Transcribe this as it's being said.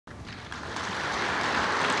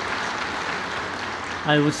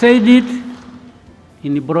I have said it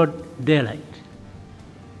in broad daylight.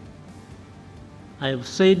 I have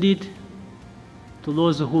said it to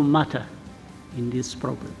those who matter in this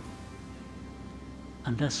problem.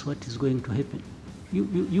 And that's what is going to happen.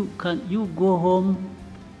 You go home,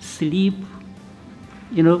 sleep,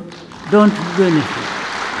 don't do anything.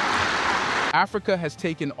 Africa has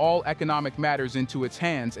taken all economic matters into its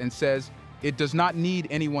hands and says it does not need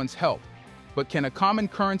anyone's help. But can a common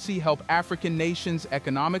currency help African nations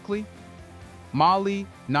economically? Mali,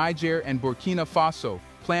 Niger, and Burkina Faso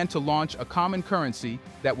plan to launch a common currency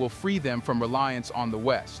that will free them from reliance on the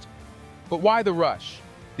West. But why the rush?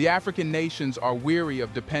 The African nations are weary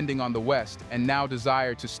of depending on the West and now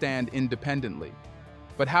desire to stand independently.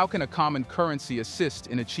 But how can a common currency assist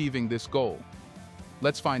in achieving this goal?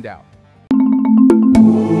 Let's find out.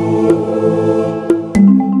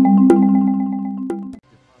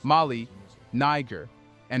 Mali, Niger,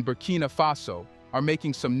 and Burkina Faso are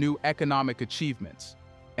making some new economic achievements,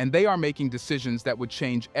 and they are making decisions that would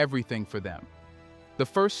change everything for them. The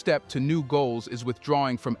first step to new goals is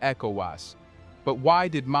withdrawing from ECOWAS. But why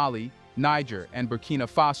did Mali, Niger, and Burkina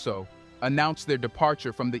Faso announce their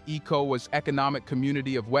departure from the ECOWAS Economic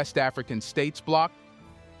Community of West African States bloc?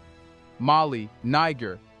 Mali,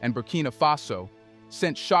 Niger, and Burkina Faso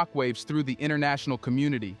sent shockwaves through the international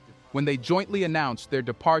community when they jointly announced their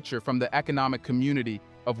departure from the Economic Community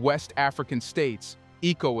of West African States,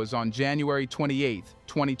 ECOWAS, on January 28,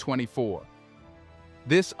 2024.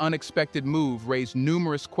 This unexpected move raised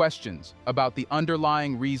numerous questions about the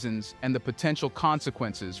underlying reasons and the potential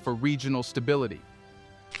consequences for regional stability.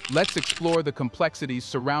 Let's explore the complexities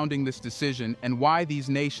surrounding this decision and why these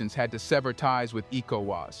nations had to sever ties with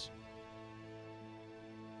ECOWAS.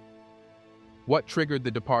 What triggered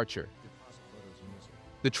the departure?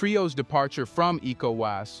 The trio's departure from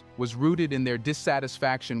ECOWAS was rooted in their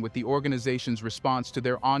dissatisfaction with the organization's response to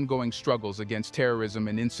their ongoing struggles against terrorism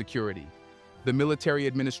and insecurity. The military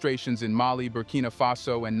administrations in Mali, Burkina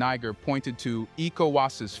Faso, and Niger pointed to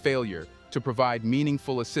ECOWAS's failure to provide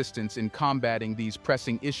meaningful assistance in combating these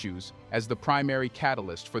pressing issues as the primary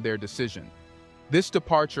catalyst for their decision. This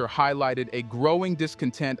departure highlighted a growing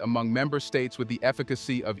discontent among member states with the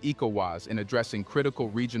efficacy of ECOWAS in addressing critical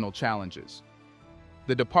regional challenges.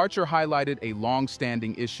 The departure highlighted a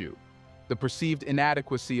long-standing issue: the perceived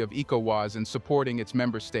inadequacy of ECOWAS in supporting its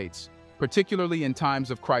member states, particularly in times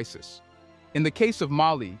of crisis. In the case of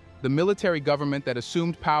Mali, the military government that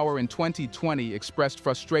assumed power in 2020 expressed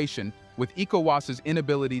frustration with ECOWAS's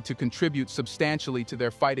inability to contribute substantially to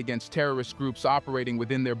their fight against terrorist groups operating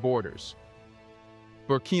within their borders.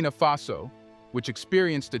 Burkina Faso, which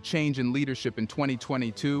experienced a change in leadership in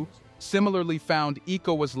 2022, similarly found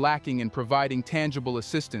ECOWAS lacking in providing tangible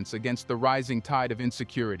assistance against the rising tide of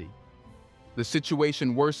insecurity. The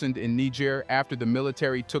situation worsened in Niger after the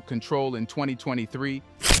military took control in 2023,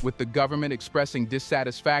 with the government expressing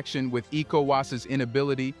dissatisfaction with ECOWAS's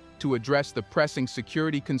inability to address the pressing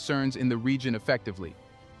security concerns in the region effectively.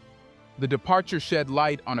 The departure shed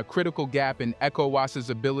light on a critical gap in ECOWAS's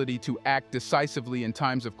ability to act decisively in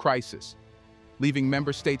times of crisis, leaving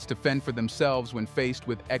member states to fend for themselves when faced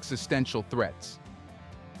with existential threats.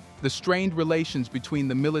 The strained relations between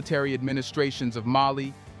the military administrations of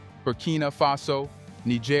Mali, Burkina Faso,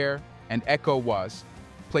 Niger, and ECOWAS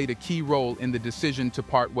played a key role in the decision to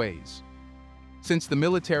part ways. Since the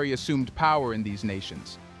military assumed power in these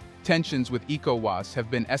nations, tensions with ECOWAS have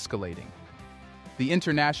been escalating. The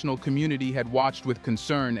international community had watched with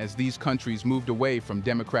concern as these countries moved away from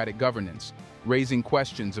democratic governance, raising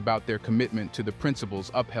questions about their commitment to the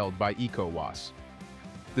principles upheld by ECOWAS.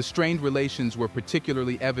 The strained relations were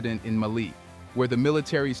particularly evident in Mali, where the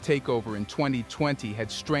military's takeover in 2020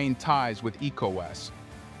 had strained ties with ECOWAS.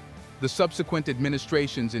 The subsequent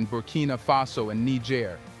administrations in Burkina Faso and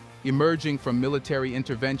Niger, emerging from military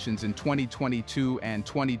interventions in 2022 and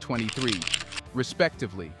 2023,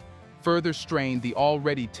 respectively, further strained the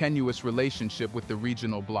already tenuous relationship with the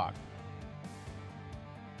regional bloc.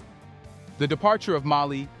 The departure of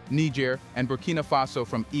Mali, Niger, and Burkina Faso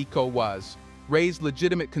from ECOWAS raised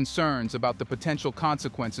legitimate concerns about the potential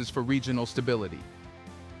consequences for regional stability.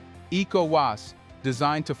 ECOWAS,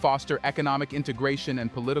 designed to foster economic integration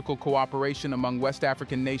and political cooperation among West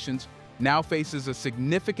African nations, now faces a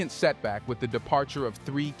significant setback with the departure of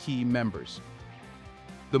 3 key members.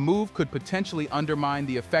 The move could potentially undermine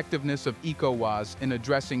the effectiveness of ECOWAS in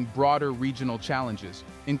addressing broader regional challenges,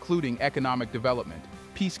 including economic development,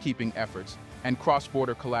 peacekeeping efforts, and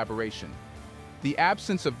cross-border collaboration. The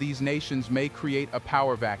absence of these nations may create a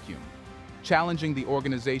power vacuum, challenging the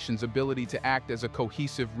organization's ability to act as a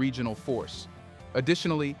cohesive regional force.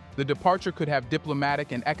 Additionally, the departure could have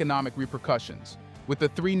diplomatic and economic repercussions, with the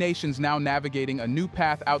three nations now navigating a new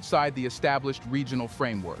path outside the established regional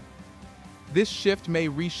framework. This shift may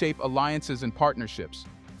reshape alliances and partnerships,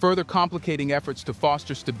 further complicating efforts to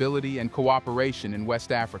foster stability and cooperation in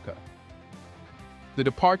West Africa. The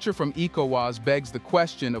departure from ECOWAS begs the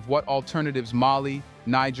question of what alternatives Mali,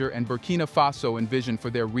 Niger, and Burkina Faso envision for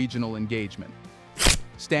their regional engagement.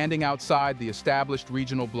 Standing outside the established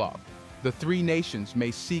regional bloc, the three nations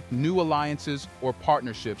may seek new alliances or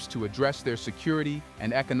partnerships to address their security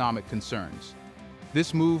and economic concerns.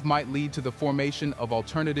 This move might lead to the formation of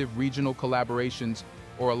alternative regional collaborations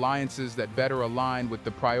or alliances that better align with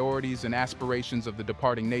the priorities and aspirations of the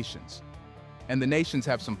departing nations. And the nations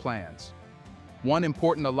have some plans. One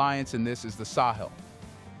important alliance in this is the Sahel.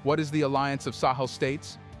 What is the Alliance of Sahel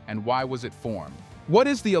States, and why was it formed? What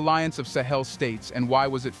is the Alliance of Sahel States, and why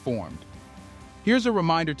was it formed? Here's a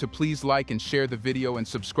reminder to please like and share the video and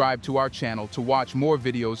subscribe to our channel to watch more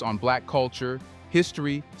videos on Black culture,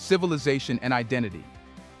 history, civilization, and identity.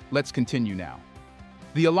 Let's continue now.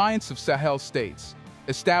 The Alliance of Sahel States,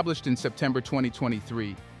 established in September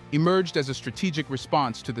 2023, emerged as a strategic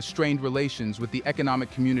response to the strained relations with the Economic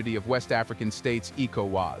Community of West African States,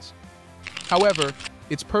 ECOWAS. However,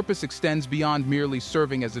 its purpose extends beyond merely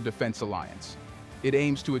serving as a defense alliance. It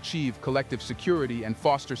aims to achieve collective security and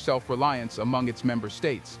foster self-reliance among its member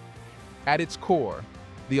states. At its core,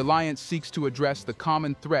 the alliance seeks to address the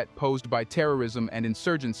common threat posed by terrorism and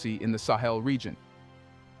insurgency in the Sahel region.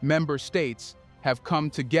 Member states have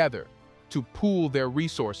come together to pool their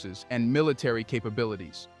resources and military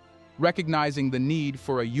capabilities, recognizing the need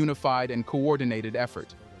for a unified and coordinated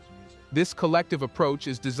effort. This collective approach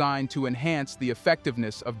is designed to enhance the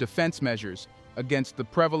effectiveness of defense measures against the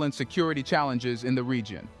prevalent security challenges in the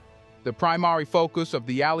region. The primary focus of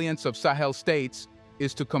the Alliance of Sahel States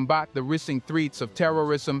is to combat the rising threats of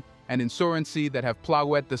terrorism and insurgency that have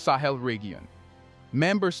plagued the Sahel region.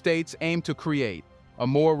 Member states aim to create a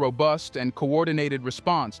more robust and coordinated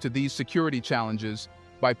response to these security challenges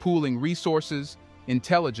by pooling resources,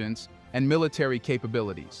 intelligence, and military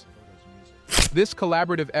capabilities. This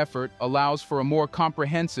collaborative effort allows for a more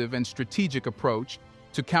comprehensive and strategic approach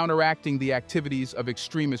to counteracting the activities of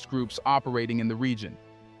extremist groups operating in the region.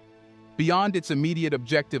 Beyond its immediate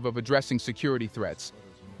objective of addressing security threats,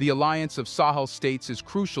 the Alliance of Sahel States is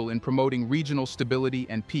crucial in promoting regional stability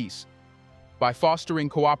and peace. By fostering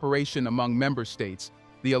cooperation among member states,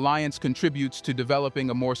 the alliance contributes to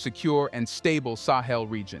developing a more secure and stable Sahel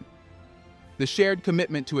region. The shared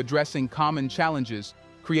commitment to addressing common challenges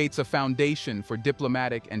creates a foundation for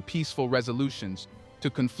diplomatic and peaceful resolutions to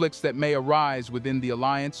conflicts that may arise within the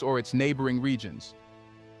alliance or its neighboring regions.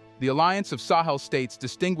 The Alliance of Sahel States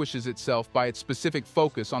distinguishes itself by its specific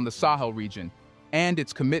focus on the Sahel region and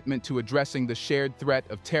its commitment to addressing the shared threat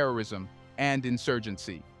of terrorism and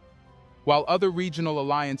insurgency. While other regional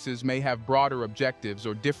alliances may have broader objectives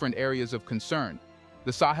or different areas of concern,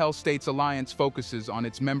 the Sahel States Alliance focuses on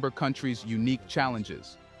its member countries' unique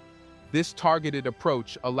challenges. This targeted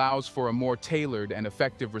approach allows for a more tailored and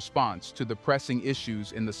effective response to the pressing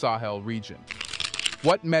issues in the Sahel region.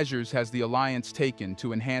 What measures has the alliance taken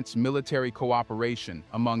to enhance military cooperation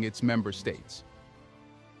among its member states?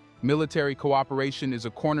 Military cooperation is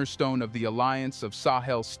a cornerstone of the Alliance of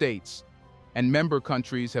Sahel States, and member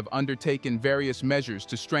countries have undertaken various measures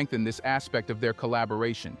to strengthen this aspect of their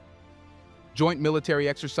collaboration. Joint military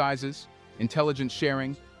exercises, intelligence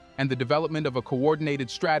sharing, and the development of a coordinated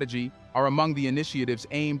strategy are among the initiatives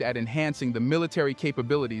aimed at enhancing the military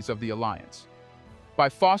capabilities of the alliance. By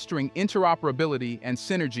fostering interoperability and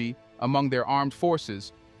synergy among their armed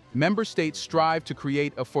forces, member states strive to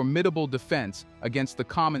create a formidable defense against the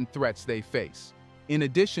common threats they face. In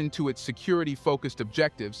addition to its security-focused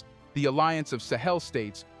objectives, the Alliance of Sahel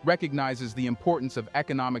States recognizes the importance of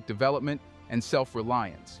economic development and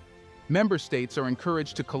self-reliance. Member states are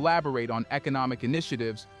encouraged to collaborate on economic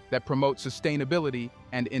initiatives that promote sustainability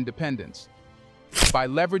and independence. By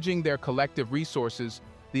leveraging their collective resources,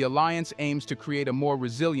 the alliance aims to create a more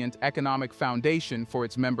resilient economic foundation for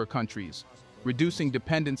its member countries, reducing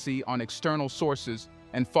dependency on external sources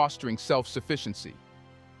and fostering self-sufficiency.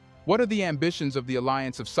 What are the ambitions of the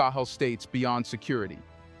Alliance of Sahel States beyond security?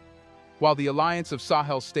 While the Alliance of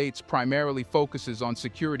Sahel States primarily focuses on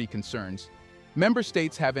security concerns, member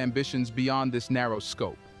states have ambitions beyond this narrow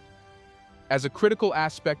scope. As a critical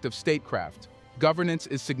aspect of statecraft, governance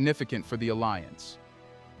is significant for the alliance.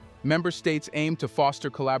 Member states aim to foster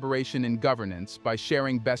collaboration in governance by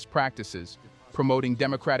sharing best practices, promoting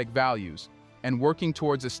democratic values, and working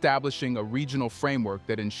towards establishing a regional framework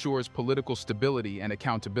that ensures political stability and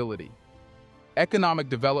accountability. Economic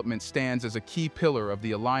development stands as a key pillar of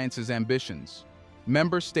the alliance's ambitions.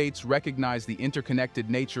 member states recognize the interconnected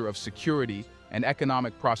nature of security and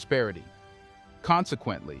economic prosperity.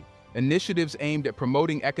 Consequently, initiatives aimed at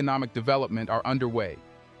promoting economic development are underway,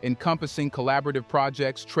 encompassing collaborative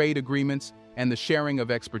projects, trade agreements, and the sharing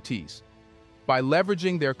of expertise. By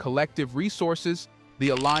leveraging their collective resources, the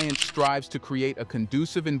alliance strives to create a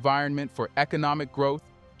conducive environment for economic growth,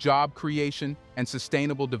 job creation, and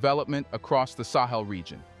sustainable development across the Sahel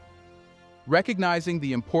region. Recognizing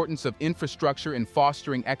the importance of infrastructure in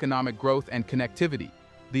fostering economic growth and connectivity,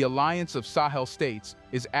 the Alliance of Sahel States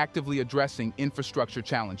is actively addressing infrastructure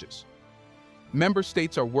challenges. Member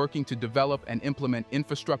states are working to develop and implement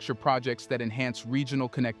infrastructure projects that enhance regional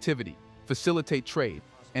connectivity, facilitate trade,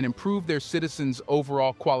 and improve their citizens'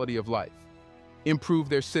 overall quality of life.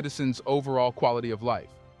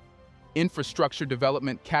 Infrastructure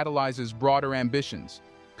development catalyzes broader ambitions,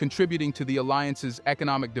 contributing to the Alliance's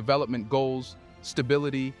economic development goals,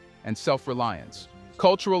 stability, and self-reliance.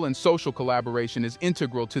 Cultural and social collaboration is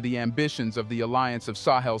integral to the ambitions of the Alliance of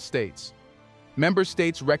Sahel States. Member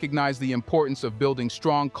states recognize the importance of building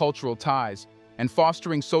strong cultural ties and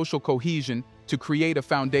fostering social cohesion to create a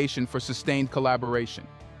foundation for sustained collaboration.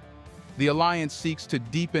 The Alliance seeks to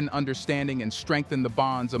deepen understanding and strengthen the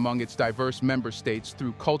bonds among its diverse member states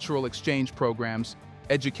through cultural exchange programs,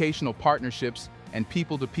 educational partnerships, and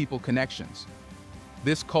people-to-people connections.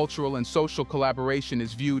 This cultural and social collaboration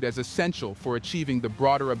is viewed as essential for achieving the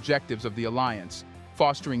broader objectives of the Alliance,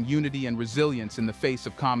 fostering unity and resilience in the face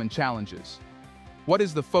of common challenges. What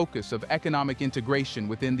is the focus of economic integration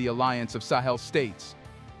within the Alliance of Sahel States?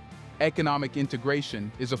 Economic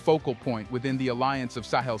integration is a focal point within the Alliance of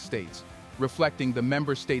Sahel States, reflecting the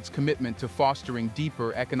member states' commitment to fostering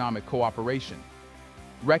deeper economic cooperation.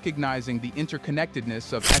 Recognizing the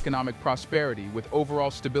interconnectedness of economic prosperity with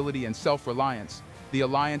overall stability and self-reliance, the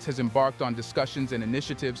Alliance has embarked on discussions and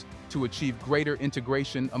initiatives to achieve greater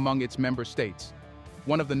integration among its member states.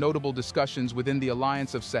 One of the notable discussions within the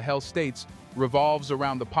Alliance of Sahel States revolves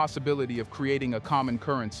around the possibility of creating a common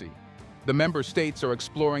currency. The member states are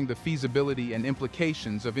exploring the feasibility and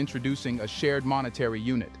implications of introducing a shared monetary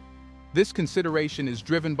unit. This consideration is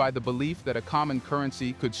driven by the belief that a common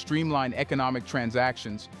currency could streamline economic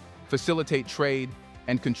transactions, facilitate trade,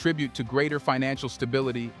 and contribute to greater financial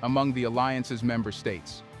stability among the Alliance's member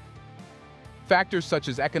states. Factors such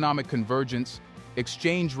as economic convergence,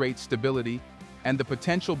 exchange rate stability, and the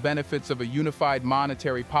potential benefits of a unified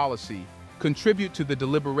monetary policy contribute to the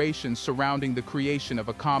deliberations surrounding the creation of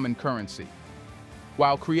a common currency.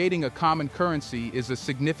 While creating a common currency is a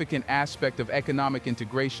significant aspect of economic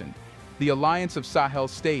integration, the Alliance of Sahel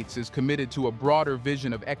States is committed to a broader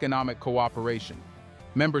vision of economic cooperation.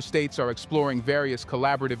 Member states are exploring various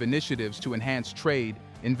collaborative initiatives to enhance trade,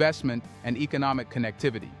 investment, and economic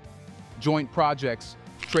connectivity. Joint projects,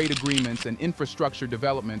 trade agreements, and infrastructure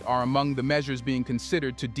development are among the measures being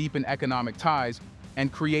considered to deepen economic ties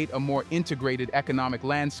and create a more integrated economic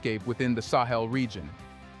landscape within the Sahel region.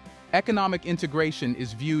 Economic integration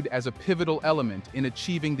is viewed as a pivotal element in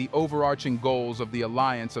achieving the overarching goals of the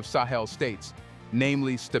Alliance of Sahel States,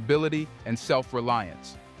 namely stability and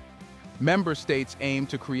self-reliance. Member states aim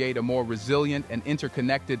to create a more resilient and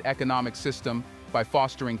interconnected economic system by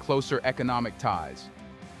fostering closer economic ties.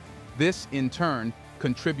 This, in turn,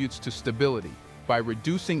 contributes to stability by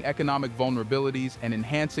reducing economic vulnerabilities and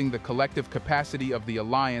enhancing the collective capacity of the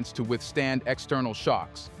alliance to withstand external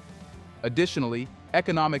shocks. Additionally,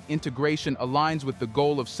 economic integration aligns with the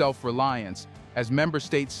goal of self-reliance as member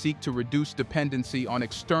states seek to reduce dependency on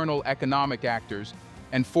external economic actors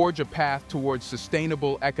and forge a path towards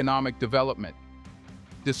sustainable economic development.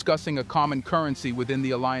 Discussing a common currency within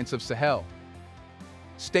the Alliance of Sahel.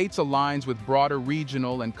 States aligns with broader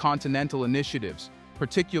regional and continental initiatives,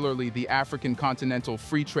 particularly the African Continental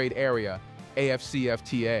Free Trade Area,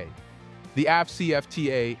 AFCFTA. The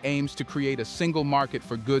AFCFTA aims to create a single market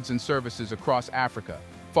for goods and services across Africa,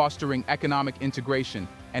 fostering economic integration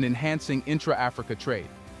and enhancing intra-Africa trade.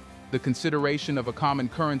 The consideration of a common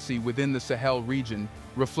currency within the Sahel region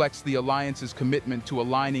reflects the alliance's commitment to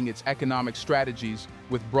aligning its economic strategies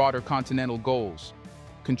with broader continental goals,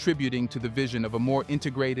 contributing to the vision of a more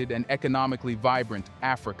integrated and economically vibrant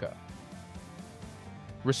Africa.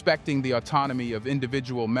 Respecting the autonomy of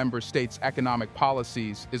individual member states' economic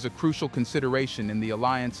policies is a crucial consideration in the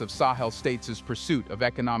Alliance of Sahel States' pursuit of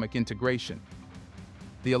economic integration.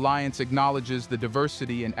 The alliance acknowledges the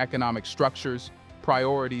diversity in economic structures,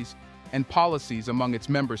 priorities, and policies among its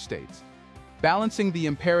member states. Balancing the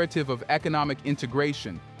imperative of economic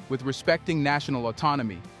integration with respecting national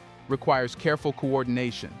autonomy requires careful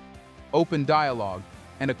coordination, open dialogue,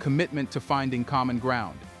 and a commitment to finding common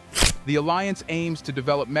ground. The alliance aims to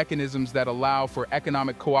develop mechanisms that allow for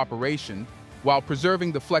economic cooperation while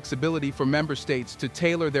preserving the flexibility for member states to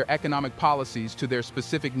tailor their economic policies to their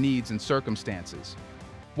specific needs and circumstances.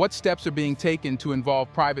 What steps are being taken to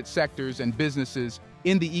involve private sectors and businesses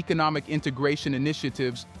in the economic integration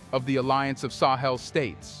initiatives of the Alliance of Sahel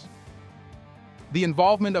States? The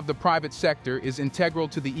involvement of the private sector is integral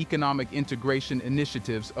to the economic integration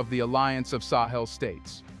initiatives of the Alliance of Sahel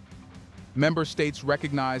States. Member states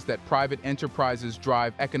recognize that private enterprises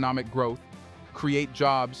drive economic growth, create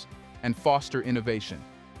jobs, and foster innovation.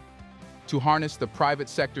 To harness the private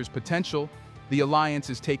sector's potential, the Alliance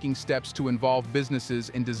is taking steps to involve businesses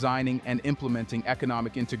in designing and implementing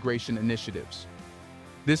economic integration initiatives.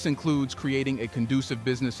 This includes creating a conducive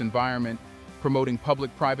business environment, promoting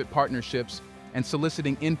public-private partnerships, and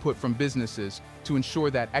soliciting input from businesses to ensure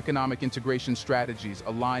that economic integration strategies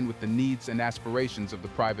align with the needs and aspirations of the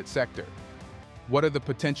private sector. What are the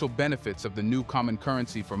potential benefits of the new common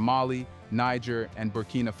currency for Mali, Niger, and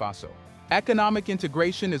Burkina Faso? Economic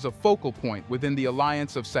integration is a focal point within the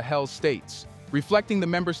Alliance of Sahel States, reflecting the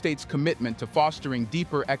member states' commitment to fostering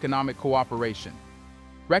deeper economic cooperation.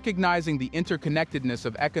 Recognizing the interconnectedness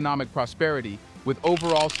of economic prosperity with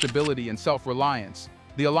overall stability and self-reliance,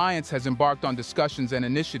 the Alliance has embarked on discussions and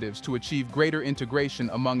initiatives to achieve greater integration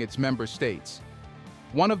among its member states.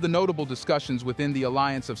 One of the notable discussions within the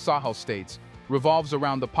Alliance of Sahel States revolves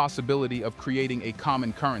around the possibility of creating a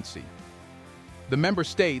common currency. The member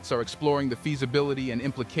states are exploring the feasibility and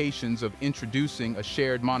implications of introducing a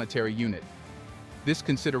shared monetary unit. This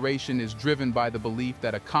consideration is driven by the belief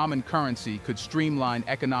that a common currency could streamline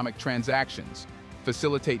economic transactions,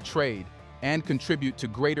 facilitate trade, and contribute to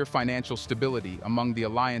greater financial stability among the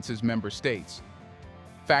alliance's member states.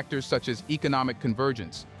 Factors such as economic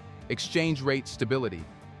convergence, exchange rate stability,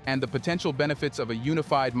 and the potential benefits of a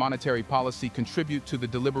unified monetary policy contribute to the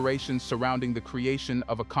deliberations surrounding the creation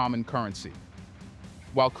of a common currency.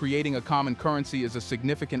 While creating a common currency is a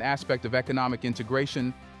significant aspect of economic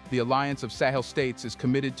integration, the Alliance of Sahel States is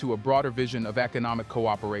committed to a broader vision of economic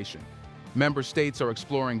cooperation. Member states are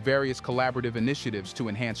exploring various collaborative initiatives to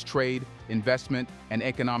enhance trade, investment, and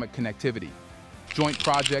economic connectivity. Joint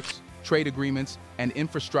projects, trade agreements, and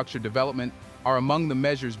infrastructure development are among the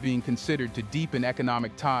measures being considered to deepen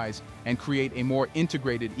economic ties and create a more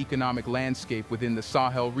integrated economic landscape within the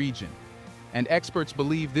Sahel region. And experts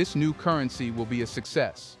believe this new currency will be a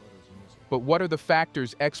success. But what are the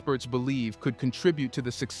factors experts believe could contribute to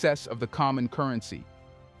the success of the common currency?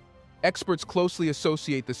 Experts closely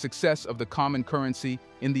associate the success of the common currency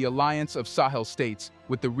in the Alliance of Sahel States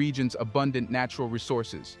with the region's abundant natural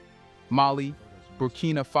resources. Mali,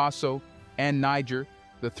 Burkina Faso, and Niger,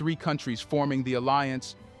 the three countries forming the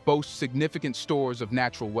alliance, boast significant stores of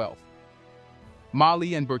natural wealth.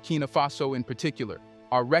 Mali and Burkina Faso in particular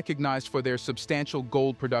are recognized for their substantial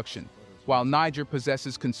gold production, while Niger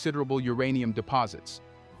possesses considerable uranium deposits.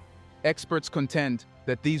 Experts contend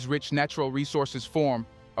that these rich natural resources form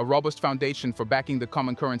a robust foundation for backing the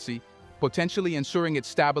common currency, potentially ensuring its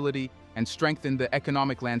stability and strengthen the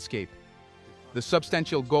economic landscape. The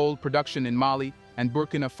substantial gold production in Mali and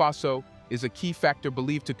Burkina Faso is a key factor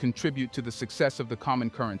believed to contribute to the success of the common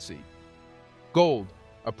currency. Gold,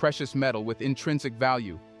 a precious metal with intrinsic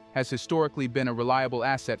value, has historically been a reliable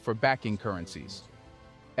asset for backing currencies.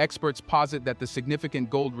 Experts posit that the significant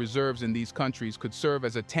gold reserves in these countries could serve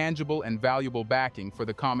as a tangible and valuable backing for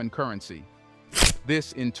the common currency.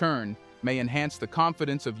 This, in turn, may enhance the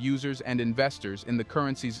confidence of users and investors in the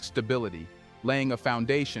currency's stability, laying a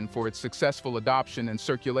foundation for its successful adoption and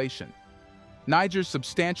circulation. Niger's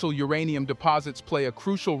substantial uranium deposits play a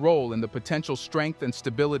crucial role in the potential strength and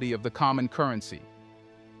stability of the common currency.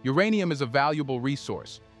 Uranium is a valuable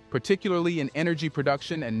resource, particularly in energy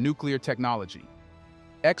production and nuclear technology.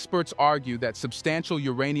 Experts argue that substantial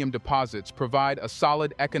uranium deposits provide a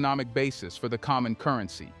solid economic basis for the common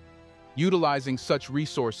currency. Utilizing such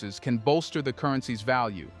resources can bolster the currency's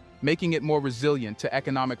value, making it more resilient to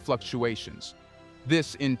economic fluctuations.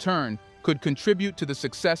 This, in turn, could contribute to the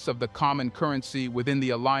success of the common currency within the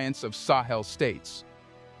Alliance of Sahel States.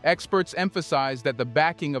 Experts emphasize that the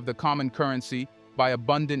backing of the common currency by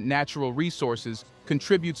abundant natural resources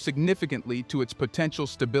contributes significantly to its potential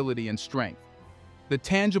stability and strength. The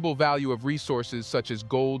tangible value of resources such as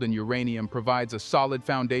gold and uranium provides a solid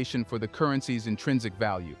foundation for the currency's intrinsic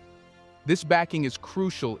value. This backing is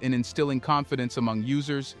crucial in instilling confidence among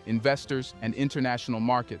users, investors, and international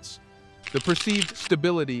markets. The perceived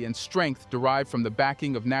stability and strength derived from the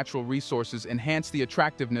backing of natural resources enhance the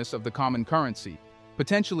attractiveness of the common currency,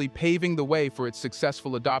 potentially paving the way for its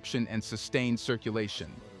successful adoption and sustained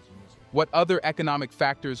circulation. What other economic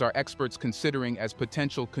factors are experts considering as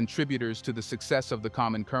potential contributors to the success of the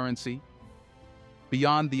common currency?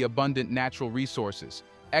 Beyond the abundant natural resources,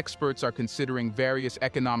 experts are considering various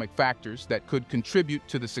economic factors that could contribute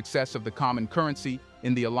to the success of the common currency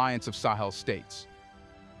in the Alliance of Sahel states.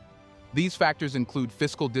 These factors include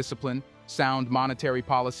fiscal discipline, sound monetary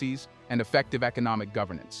policies, and effective economic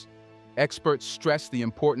governance. Experts stress the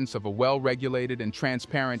importance of a well-regulated and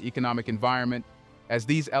transparent economic environment, as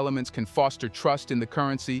these elements can foster trust in the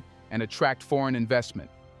currency and attract foreign investment.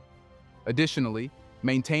 Additionally,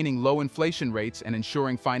 maintaining low inflation rates and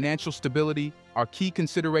ensuring financial stability are key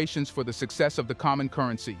considerations for the success of the common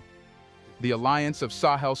currency. The Alliance of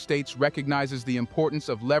Sahel States recognizes the importance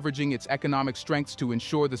of leveraging its economic strengths to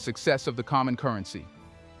ensure the success of the common currency.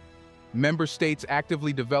 Member states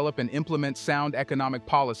actively develop and implement sound economic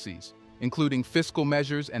policies, including fiscal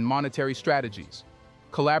measures and monetary strategies.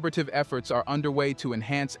 Collaborative efforts are underway to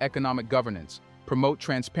enhance economic governance, promote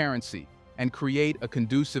transparency, and create a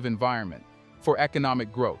conducive environment for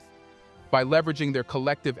economic growth. By leveraging their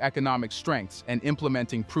collective economic strengths and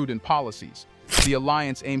implementing prudent policies, the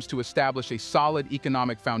Alliance aims to establish a solid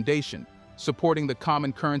economic foundation, supporting the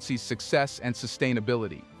common currency's success and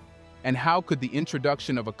sustainability. And how could the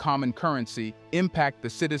introduction of a common currency impact the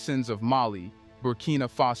citizens of Mali, Burkina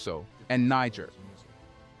Faso, and Niger?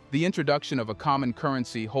 The introduction of a common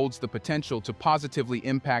currency holds the potential to positively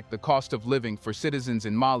impact the cost of living for citizens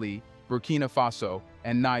in Mali, Burkina Faso,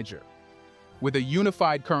 and Niger. With a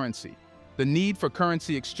unified currency, the need for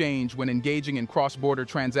currency exchange when engaging in cross-border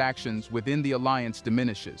transactions within the alliance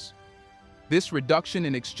diminishes. This reduction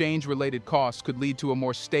in exchange-related costs could lead to a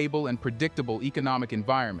more stable and predictable economic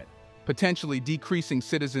environment, potentially decreasing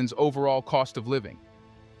citizens' overall cost of living.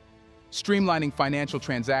 Streamlining financial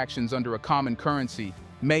transactions under a common currency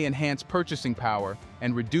may enhance purchasing power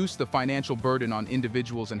and reduce the financial burden on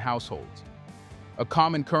individuals and households. A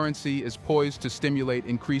common currency is poised to stimulate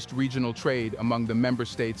increased regional trade among the member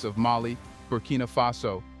states of Mali, Burkina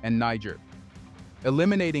Faso, and Niger.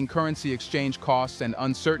 Eliminating currency exchange costs and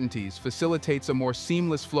uncertainties facilitates a more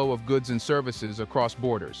seamless flow of goods and services across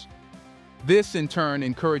borders. This, in turn,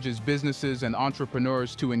 encourages businesses and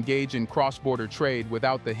entrepreneurs to engage in cross-border trade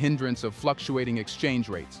without the hindrance of fluctuating exchange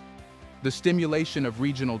rates. The stimulation of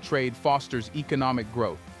regional trade fosters economic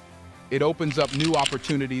growth. It opens up new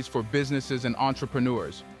opportunities for businesses and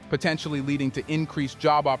entrepreneurs, potentially leading to increased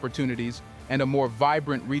job opportunities and a more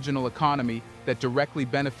vibrant regional economy that directly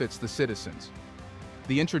benefits the citizens.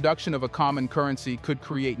 The introduction of a common currency could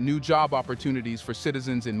create new job opportunities for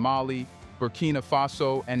citizens in Mali, Burkina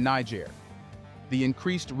Faso, and Niger. The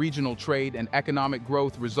increased regional trade and economic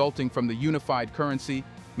growth resulting from the unified currency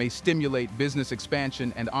may stimulate business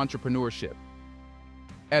expansion and entrepreneurship.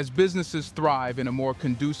 As businesses thrive in a more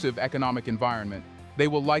conducive economic environment, they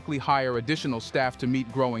will likely hire additional staff to meet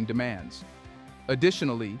growing demands.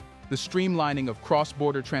 Additionally, the streamlining of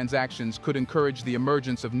cross-border transactions could encourage the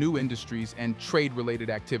emergence of new industries and trade-related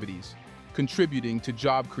activities, contributing to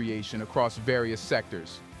job creation across various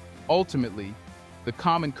sectors. Ultimately, the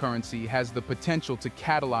common currency has the potential to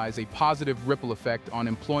catalyze a positive ripple effect on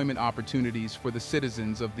employment opportunities for the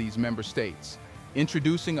citizens of these member states.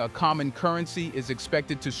 Introducing a common currency is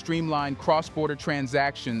expected to streamline cross-border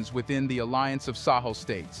transactions within the Alliance of Sahel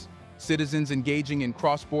states. Citizens engaging in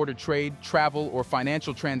cross-border trade, travel, or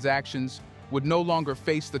financial transactions would no longer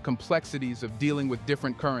face the complexities of dealing with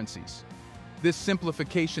different currencies. This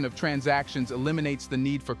simplification of transactions eliminates the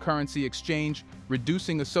need for currency exchange,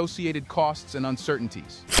 reducing associated costs and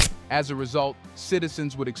uncertainties. As a result,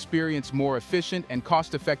 citizens would experience more efficient and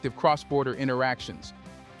cost-effective cross-border interactions,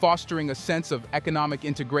 fostering a sense of economic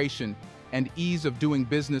integration and ease of doing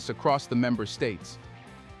business across the member states.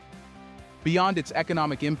 Beyond its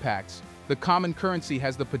economic impacts, the common currency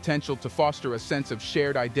has the potential to foster a sense of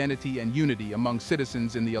shared identity and unity among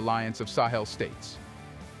citizens in the Alliance of Sahel states.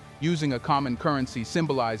 Using a common currency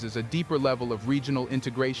symbolizes a deeper level of regional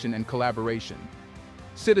integration and collaboration.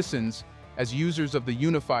 Citizens, as users of the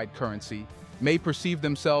unified currency, may perceive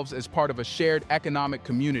themselves as part of a shared economic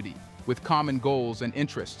community with common goals and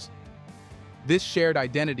interests. This shared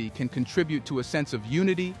identity can contribute to a sense of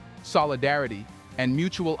unity, solidarity, and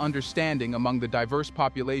mutual understanding among the diverse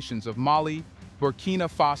populations of Mali, Burkina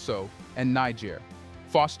Faso, and Niger,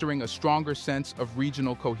 fostering a stronger sense of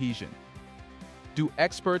regional cohesion. Do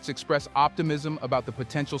experts express optimism about the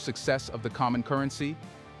potential success of the common currency?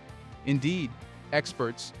 Indeed,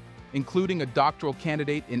 experts, including a doctoral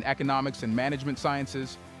candidate in economics and management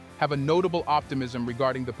sciences, have a notable optimism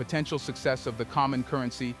regarding the potential success of the common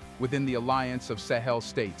currency within the Alliance of Sahel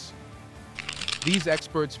states. These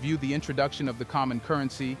experts view the introduction of the common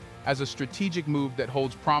currency as a strategic move that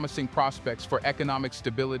holds promising prospects for economic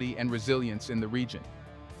stability and resilience in the region.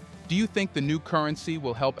 Do you think the new currency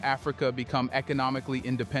will help Africa become economically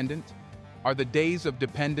independent? Are the days of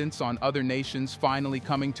dependence on other nations finally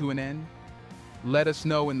coming to an end? Let us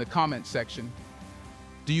know in the comment section.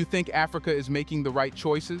 Do you think Africa is making the right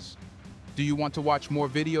choices? Do you want to watch more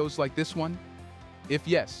videos like this one? If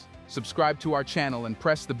yes, subscribe to our channel and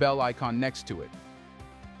press the bell icon next to it.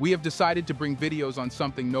 We have decided to bring videos on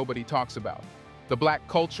something nobody talks about: the Black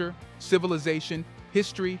culture, civilization,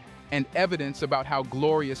 history, and evidence about how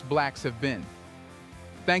glorious Blacks have been.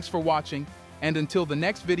 Thanks for watching, and until the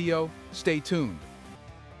next video, stay tuned.